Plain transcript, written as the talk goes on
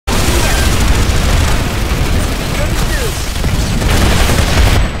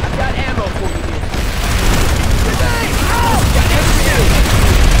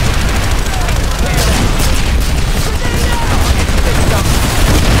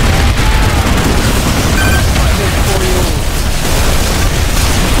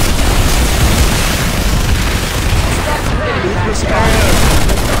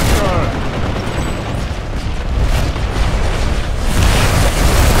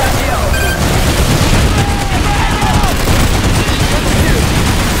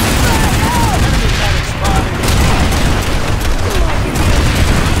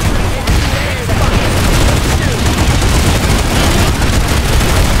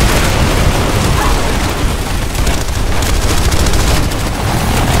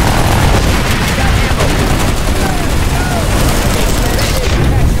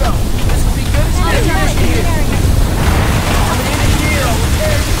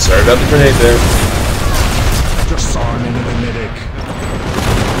Sorry about the grenade there.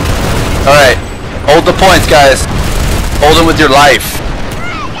 Alright, hold the points, guys. Hold them with your life.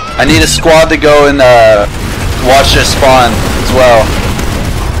 I need a squad to go and watch their spawn as well.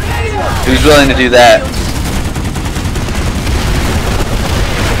 Who's willing to do that?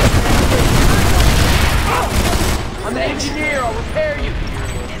 I'm the engineer, I'll repair you.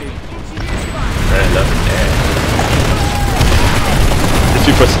 Right, nothing there. If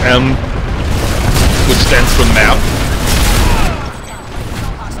you press M, which stands for map,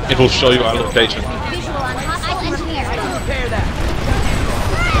 it will show you our location.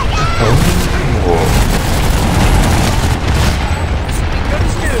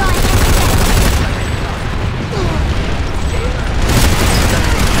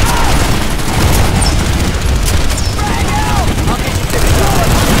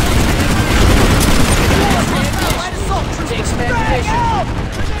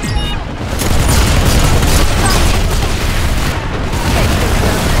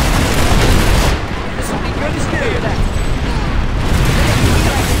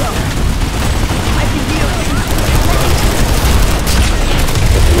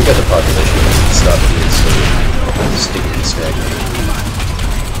 The population stop being so sticky and stagnant.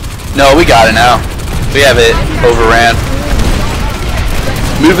 No, we got it now. We have it overran.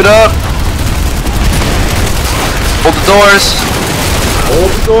 Move it up. Hold the doors. Hold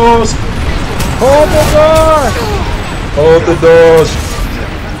the doors. Hold the door! Hold the doors.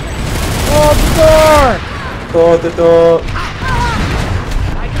 Hold the door! Hold the door.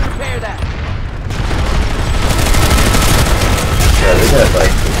 I can repair that. Yeah, they had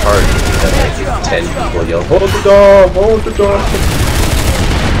like the party. They had like 10 people yell, "Hold the door! Hold the door!"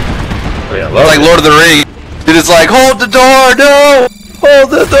 Oh, yeah, It's like Lord of the Rings. Dude, it's like, hold the door, no!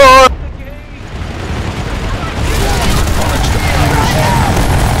 Hold the door!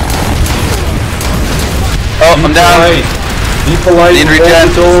 Oh, I'm down. Be polite. Need Hold regen.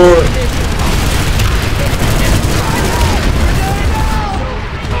 the door.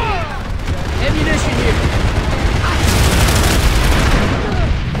 Ammunition here.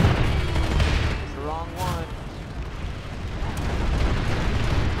 The wrong one.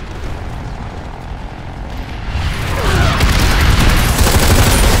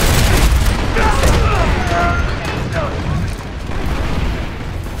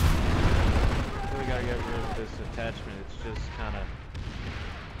 We gotta get rid of this attachment. It's just kind of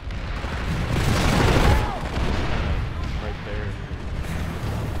right there.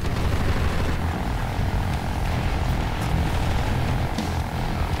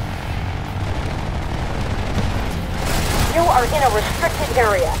 You are in a restricted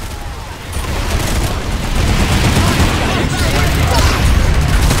area.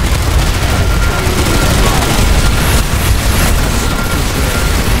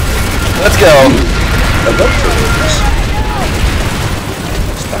 Let's go. I love turnovers.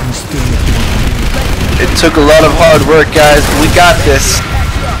 It took a lot of hard work, guys, but we got this.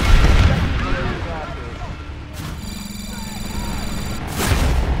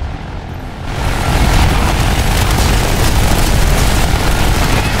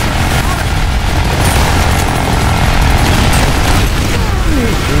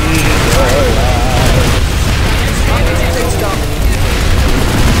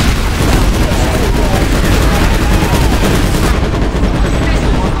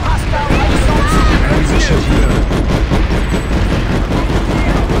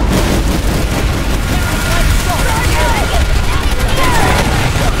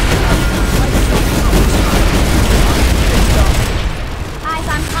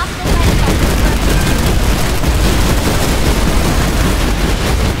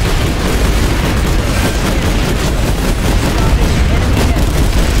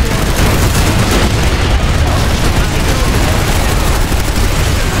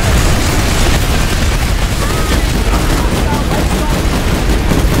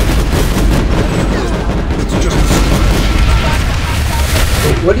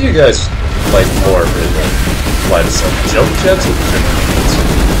 What do you guys like more in Flight of Sun? Jump jets or triple jets?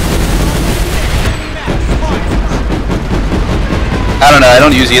 I don't know, I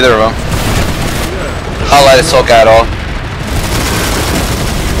don't use either of them. I'll light assault guy at all.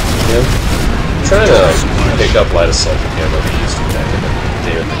 Yeah. I'm trying to pick up Light Assault again like we used to back in the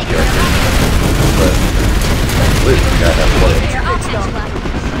day of the PR. But I believe I gotta have one.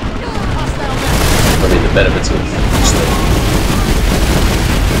 I mean the benefits of just like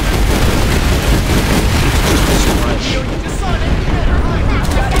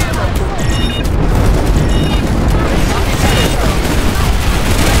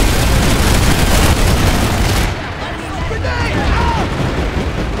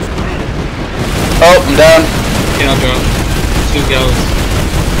Oh, I'm down. Gal drop. 2 gals.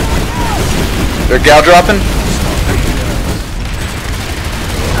 They're gal dropping? 20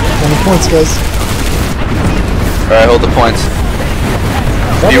 points, guys. Alright, hold the points.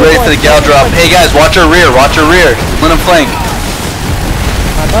 Be ready for the gal drop. Hey guys, watch our rear, watch our rear. Let them flank.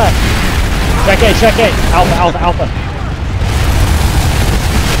 My butt. Check A. Alpha.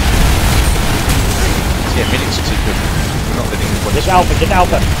 Yeah, medics are too good. We're not letting anybody. Get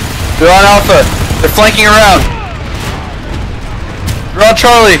Alpha. They're on Alpha. They're flanking around. They're on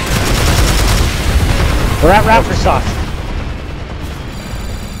Charlie. We're at Raptor Sauce.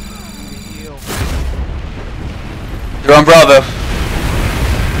 They're on Bravo.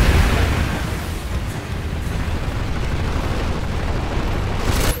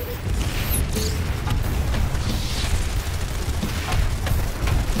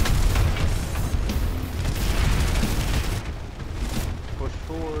 Push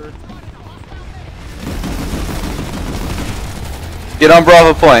forward. Get on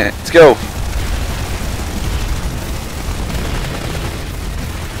Bravo point. Let's go.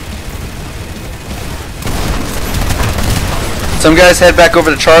 Some guys head back over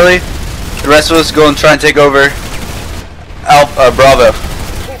to Charlie. The rest of us go and try and take over Bravo.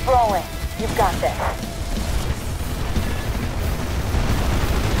 Keep rolling. You've got this.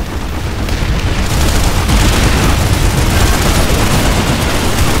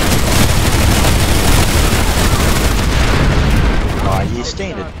 Oh, yeah,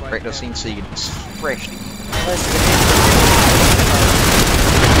 standard. Rectal CNC is freshly.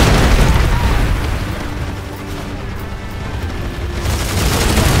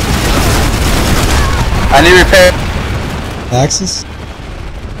 I need repair. Axis?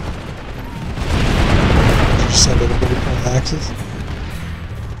 Did you send everybody from the Axis?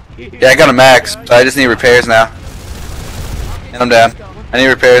 Yeah, I got a max, but I just need repairs now. And I'm down. I need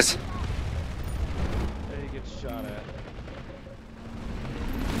repairs. There you get shot at.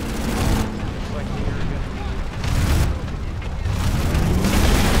 Looks like you're gonna be.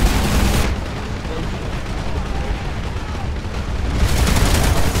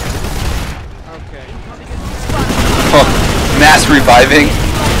 Okay. Oh, mass reviving.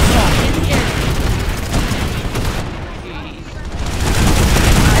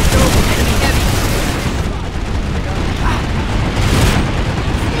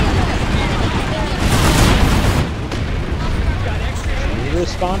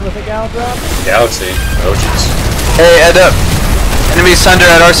 Respond with a gal drop? Galaxy. Oh jeez. Hey, head up. Enemy sunder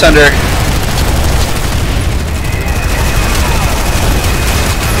at our sunder.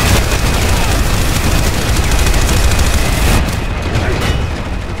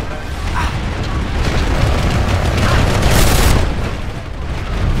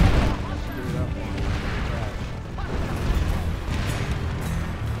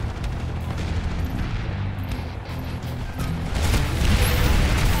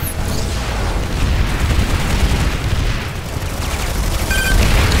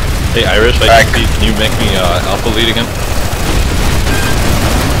 Hey Irish, can you make me alpha lead again?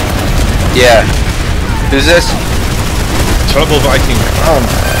 Yeah. Who's this? Trouble Viking.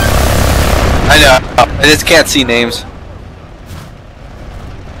 I know. I just can't see names.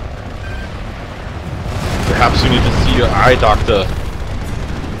 Perhaps you need to see your eye doctor.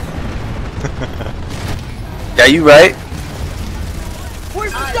 Yeah, you right?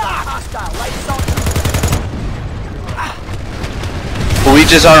 Where's the dock? Hostile, lights on. But we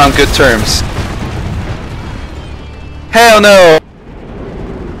just aren't on good terms. Hell no!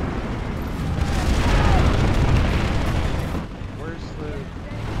 Where's the...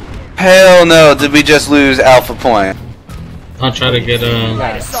 Hell no, did we just lose Alpha Point? I'll try to get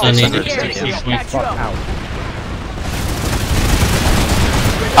Sunny to Catch you up.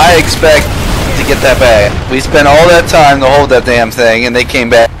 I expect to get that back. We spent all that time to hold that damn thing and they came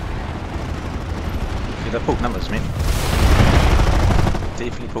back. Yeah, they pulled numbers, man.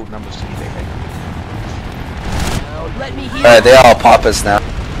 Definitely pulled numbers to be back. Let me hear. Alright, they all pop us now.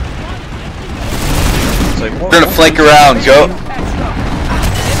 So We're gonna flank around, go.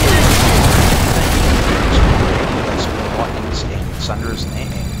 Lightnings and Sunders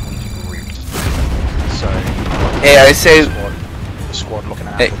and we ripped. So Hey, I say the squad looking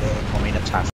after Hey. that. I mean, it's half